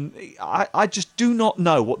 I just do not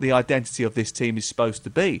know what the identity of this team is supposed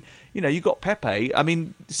to be. You've got Pepe,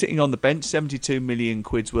 sitting on the bench, 72 million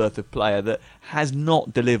quid's worth of player that has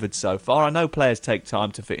not delivered so far. I know players take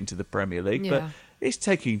time to fit into the Premier League, but it's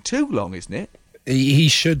taking too long, isn't it? He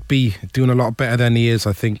should be doing a lot better than he is,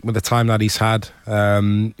 I think, with the time that he's had.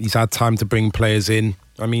 He's had time to bring players in.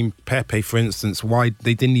 I mean, Pepe, for instance, why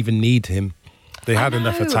they didn't even need him. They had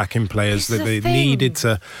enough attacking players that they needed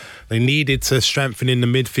to. They needed to strengthen in the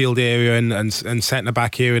midfield area and centre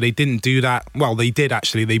back area. They didn't do that. Well, they did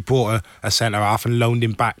actually. They brought a centre half and loaned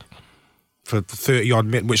him back for 30 odd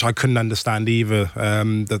minutes, which I couldn't understand either.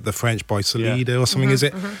 The French boy Salida or something, is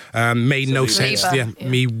it? Made no sense to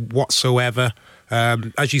me whatsoever.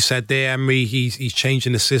 As you said there, Emery, he's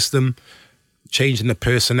changing the system, changing the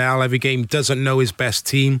personnel every game. Doesn't know his best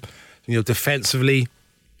team. Defensively,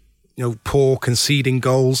 poor, conceding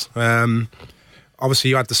goals.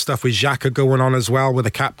 Obviously, you had the stuff with Xhaka going on as well with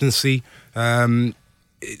the captaincy.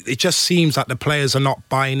 It just seems like the players are not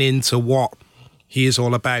buying into what he is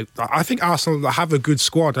all about. I think Arsenal have a good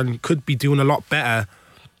squad and could be doing a lot better,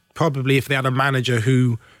 probably if they had a manager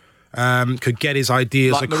who could get his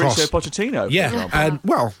ideas like across. Mauricio Pochettino,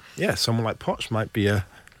 someone like Poch might be a...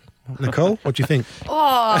 Nicole, what do you think? Do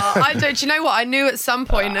you know what? I knew at some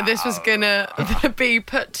point that this was gonna be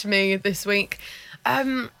put to me this week.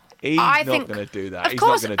 He's not going to do that. Of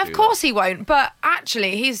course he won't. But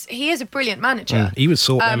actually, he is a brilliant manager. He would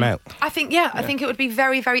sort them out. I think it would be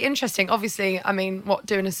very, very interesting. Obviously, I mean,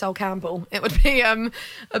 doing a Sol Campbell? It would be a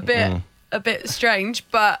bit strange.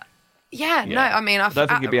 But I mean, I don't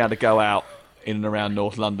think he'd be able to go out in and around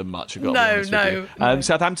North London much. No.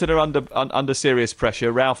 Southampton are under serious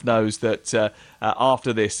pressure. Ralph knows that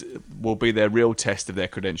after this will be their real test of their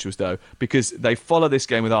credentials, though, because they follow this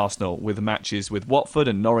game with Arsenal with matches with Watford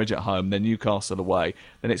and Norwich at home, then Newcastle away,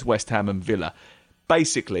 then it's West Ham and Villa.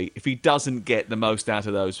 Basically, if he doesn't get the most out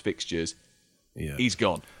of those fixtures, he's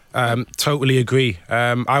gone. Totally agree.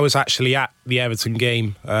 I was actually at the Everton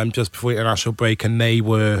game just before international break, and they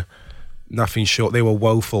were nothing short. They were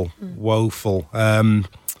woeful. And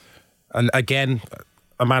again,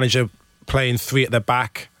 a manager playing 3 at the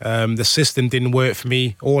back. The system didn't work for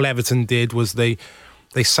me. All Everton did was they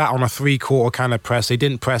sat on a 3-quarter kind of press. They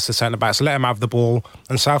didn't press the centre-backs, let them have the ball.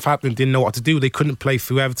 And Southampton didn't know what to do. They couldn't play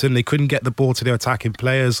through Everton. They couldn't get the ball to their attacking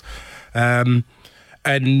players. And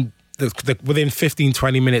within 15,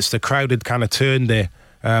 20 minutes, the crowd had kind of turned there.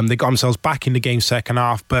 They got themselves back in the game second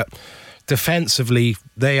half. But defensively,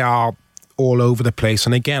 they are all over the place.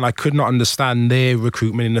 And again, I could not understand their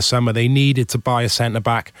recruitment in the summer. They needed to buy a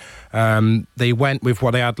centre-back. They went with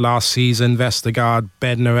what they had last season, Vestergaard,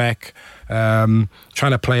 Bednarek,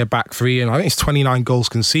 trying to play a back 3. And I think it's 29 goals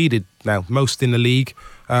conceded now, most in the league,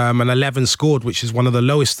 and 11 scored, which is one of the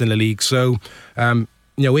lowest in the league. So,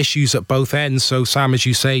 issues at both ends. So, Sam, as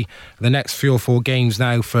you say, the next 3 or 4 games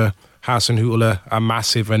now for Hasenhüttl are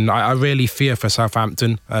massive, and I really fear for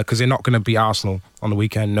Southampton because they're not going to beat Arsenal on the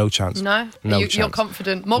weekend. No chance. No chance. You're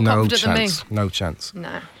confident, more confident than me. No chance.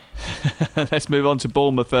 No. Let's move on to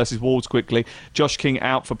Bournemouth versus Wolves quickly. Josh King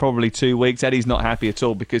out for probably 2 weeks. Eddie's not happy at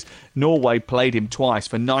all because Norway played him twice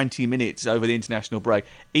for 90 minutes over the international break,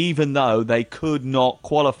 even though they could not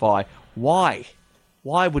qualify. Why?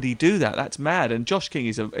 Why would he do that? That's mad. And Josh King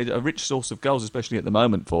is a rich source of goals, especially at the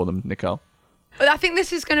moment for them, Nicole. I think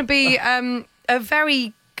this is going to be a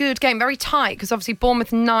very good game, very tight, because obviously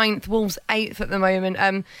Bournemouth 9th, Wolves 8th at the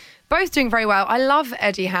moment. Both doing very well. I love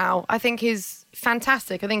Eddie Howe. I think he's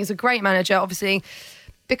fantastic. I think he's a great manager. Obviously,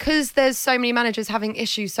 because there's so many managers having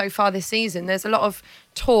issues so far this season, there's a lot of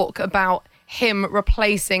talk about him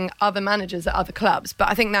replacing other managers at other clubs. But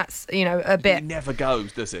I think that's, a bit... He never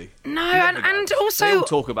goes, does he? No, and also... They all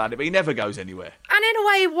talk about it, but he never goes anywhere. And in a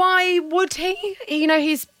way, why would he?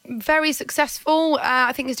 He's very successful.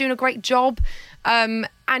 I think he's doing a great job. And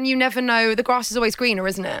you never know, the grass is always greener,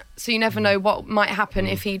 isn't it? So you never know what might happen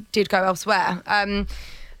if he did go elsewhere.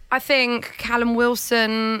 I think Callum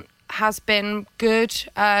Wilson has been good.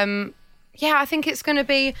 I think it's going to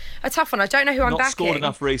be a tough one. I don't know who I'm backing. Not scored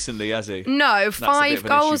enough recently, has he? No, 5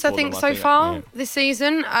 goals, I think, so far this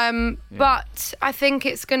season. But I think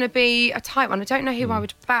it's going to be a tight one. I don't know who I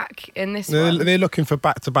would back in this one. They're looking for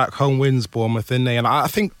back-to-back home wins, Bournemouth, aren't they? And I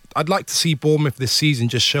think I'd like to see Bournemouth this season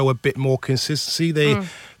just show a bit more consistency.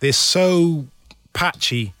 They're so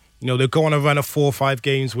patchy. They'll go on a run of 4 or 5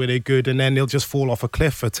 games where they're good, and then they'll just fall off a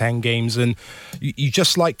cliff for 10 games. And you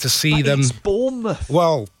just like to see them. It's Bournemouth.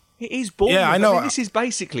 Well, it is Bournemouth. Yeah, I know. This is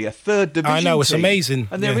basically a third division. I know, it's team, amazing.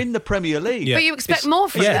 And they're in the Premier League. But you expect more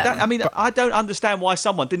from them. I don't understand why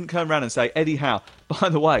someone didn't come around and say, Eddie Howe, by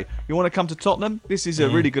the way, you want to come to Tottenham? This is a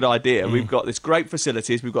really good idea. We've got this great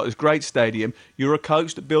facilities. We've got this great stadium. You're a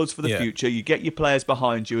coach that builds for the future. You get your players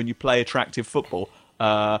behind you and you play attractive football.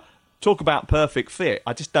 Talk about perfect fit.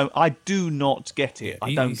 I do not get it.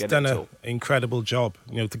 I don't get it at all. He's done an incredible job,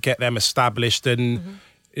 to get them established. And,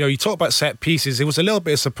 you talk about set pieces. It was a little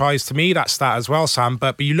bit of a surprise to me, that stat as well, Sam.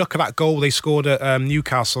 But you look at that goal they scored at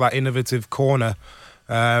Newcastle, that innovative corner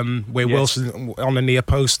where Wilson on the near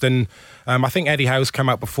post. And I think Eddie Howe's come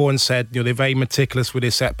out before and said, they're very meticulous with their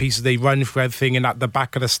set pieces. They run for everything in at the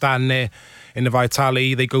back of the stand there. In the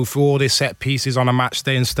Vitality, they go through all their set pieces on a match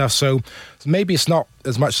day and stuff. So maybe it's not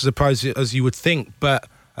as much a surprise as you would think. But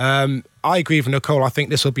I agree with Nicole. I think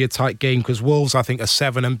this will be a tight game because Wolves, I think, are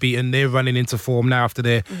 7 unbeaten. They're running into form now after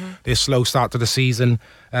their slow start to the season.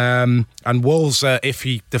 And Wolves are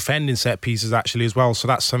iffy defending set pieces actually as well. So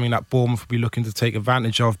that's something that Bournemouth will be looking to take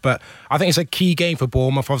advantage of. But I think it's a key game for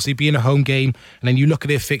Bournemouth, obviously being a home game. And then you look at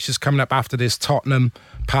their fixtures coming up after this: Tottenham,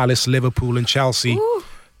 Palace, Liverpool and Chelsea. Ooh.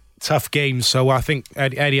 Tough games, so I think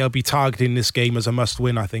Eddie will be targeting this game as a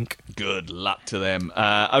must-win, I think. Good luck to them.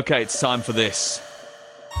 Okay, it's time for this.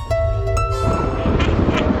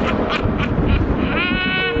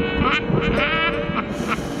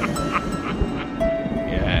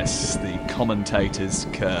 Yes, the commentator's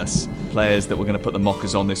curse. Players that we're going to put the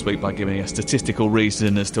mockers on this week by giving a statistical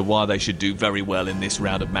reason as to why they should do very well in this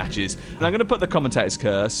round of matches. And I'm going to put the commentator's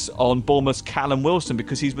curse on Bournemouth's Callum Wilson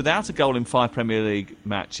because he's without a goal in 5 Premier League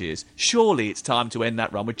matches. Surely it's time to end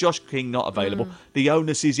that run. With Josh King not available, the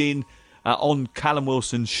onus is on Callum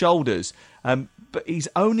Wilson's shoulders. But he's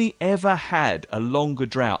only ever had a longer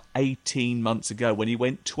drought 18 months ago when he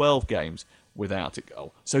went 12 games without a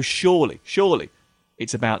goal. So surely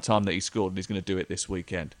it's about time that he scored and he's going to do it this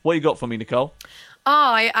weekend. What you got for me, Nicole?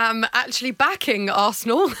 I am actually backing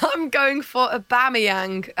Arsenal. I'm going for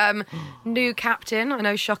Aubameyang, new captain. I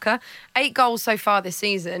know, shocker. 8 goals so far this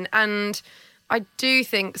season. And I do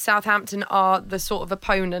think Southampton are the sort of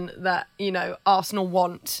opponent that, Arsenal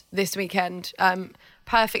want this weekend.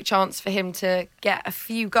 Perfect chance for him to get a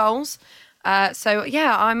few goals.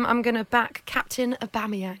 I'm going to back Captain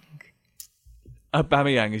Aubameyang.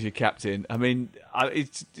 Aubameyang is your captain. I mean,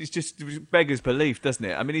 it's just beggars belief, doesn't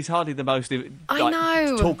it? I mean, he's hardly the most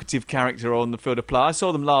talkative character on the field of play. I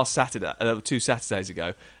saw them last Saturday, 2 Saturdays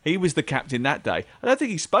ago. He was the captain that day. I don't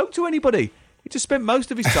think he spoke to anybody. He just spent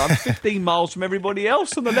most of his time 15 miles from everybody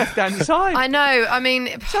else on the left-hand side. I know. I mean,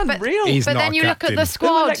 it's unreal. He's but then you look at the squad.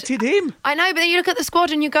 Who elected him? I know, but then you look at the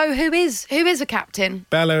squad and you go, who is a captain?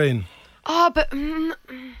 Bellerin. Oh, but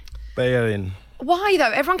Bellerin. Why though?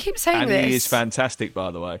 Everyone keeps saying this. And he is fantastic, by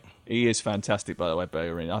the way.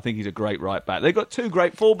 Bellerin. I think he's a great right back. They've got 2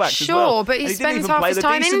 great fullbacks as well. Sure, but he spends half his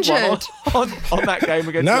time injured. On that game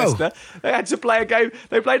against Leicester. They had to play a game.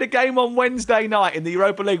 They played a game on Wednesday night in the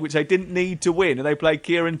Europa League, which they didn't need to win, and they played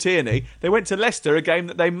Kieran Tierney. They went to Leicester, a game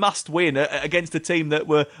that they must win against a team that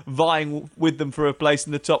were vying with them for a place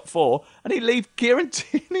in the top 4, and he leave Kieran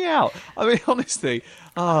Tierney out. I mean, honestly,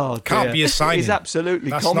 can't be a signing. He's absolutely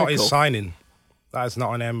That's comical. Not his signing. That is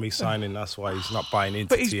not an Emery signing. That's why he's not buying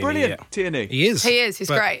into Tierney. But he's brilliant, Tierney. He is. He's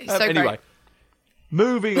great. He's so anyway, great.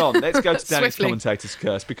 Moving on. Let's go to Danny's commentator's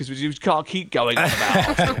curse because we can't keep going on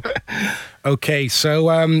about it. Okay,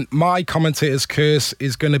 so my commentator's curse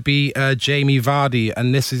is going to be Jamie Vardy,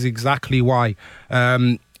 and this is exactly why.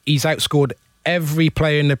 He's outscored every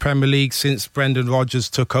player in the Premier League since Brendan Rodgers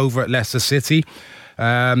took over at Leicester City.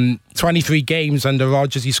 23 games under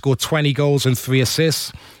Rodgers, he scored 20 goals and 3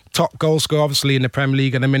 assists. Top goal scorer, obviously, in the Premier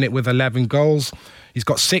League at the minute with 11 goals. He's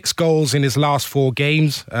got 6 goals in his last 4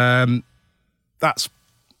 games. That's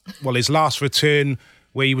his last return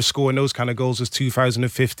where he was scoring those kind of goals was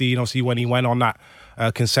 2015, obviously when he went on that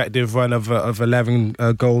consecutive run of 11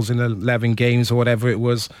 goals in 11 games or whatever it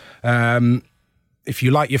was. If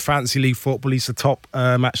you like your fantasy league football, he's the top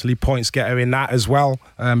actually points getter in that as well,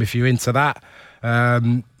 if you're into that.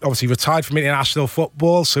 Obviously retired from international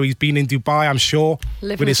football, so he's been in Dubai, I'm sure,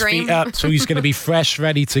 with his feet up, so he's going to be fresh,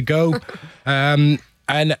 ready to go. And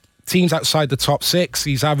teams outside the top 6,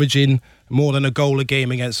 he's averaging more than a goal a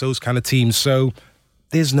game against those kind of teams. So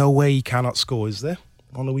there's no way he cannot score, is there,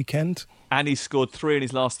 on the weekend? And he scored 3 in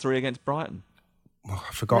his last 3 against Brighton. Oh,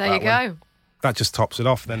 I forgot there that you one. go. That just tops it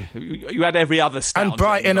off then. You had every other stat. And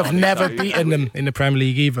Brighton have never beaten them in the Premier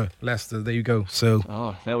League either. Leicester, there you go.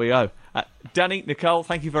 So, there we go. Danny, Nicole,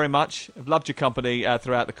 thank you very much. I've loved your company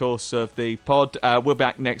throughout the course of the pod. We're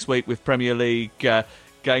back next week with Premier League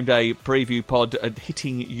Game Day preview pod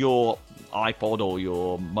hitting your iPod or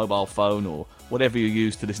your mobile phone or whatever you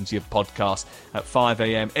use to listen to your podcast at 5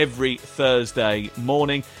 a.m. every Thursday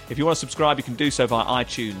morning. If you want to subscribe, you can do so via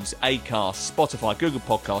iTunes, Acast, Spotify, Google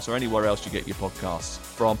Podcasts, or anywhere else you get your podcasts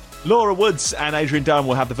from. Laura Woods and Adrian Dunn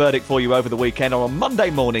will have the verdict for you over the weekend. On Monday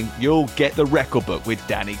morning, you'll get the record book with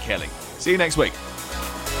Danny Kelly. See you next week.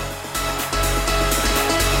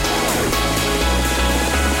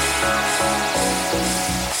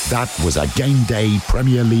 That was a Game Day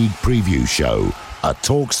Premier League preview show, a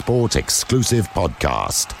TalkSport exclusive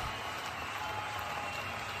podcast.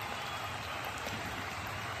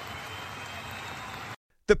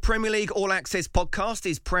 The Premier League All Access podcast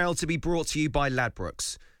is proud to be brought to you by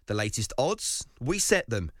Ladbrokes. The latest odds, we set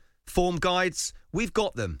them. Form guides, we've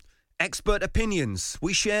got them. Expert opinions,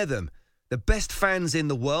 we share them. The best fans in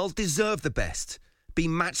the world deserve the best. Be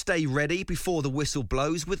match day ready before the whistle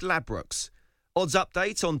blows with Ladbrokes. Odds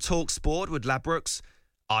update on TalkSport with Ladbrokes.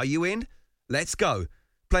 Are you in? Let's go.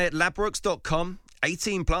 Play at ladbrokes.com.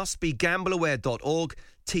 18 plus. BeGambleAware.org.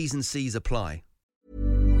 T's and C's apply.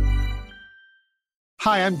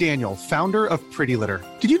 Hi, I'm Daniel, founder of Pretty Litter.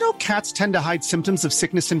 Did you know cats tend to hide symptoms of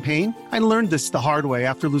sickness and pain? I learned this the hard way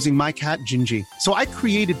after losing my cat, Gingy. So I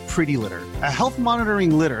created Pretty Litter, a health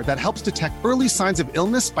monitoring litter that helps detect early signs of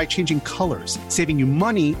illness by changing colors, saving you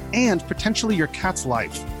money and potentially your cat's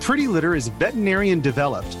life. Pretty Litter is veterinarian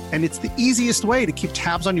developed, and it's the easiest way to keep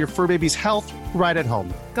tabs on your fur baby's health right at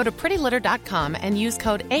home. Go to prettylitter.com and use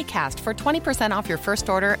code ACAST for 20% off your first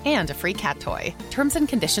order and a free cat toy. Terms and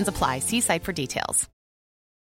conditions apply. See site for details.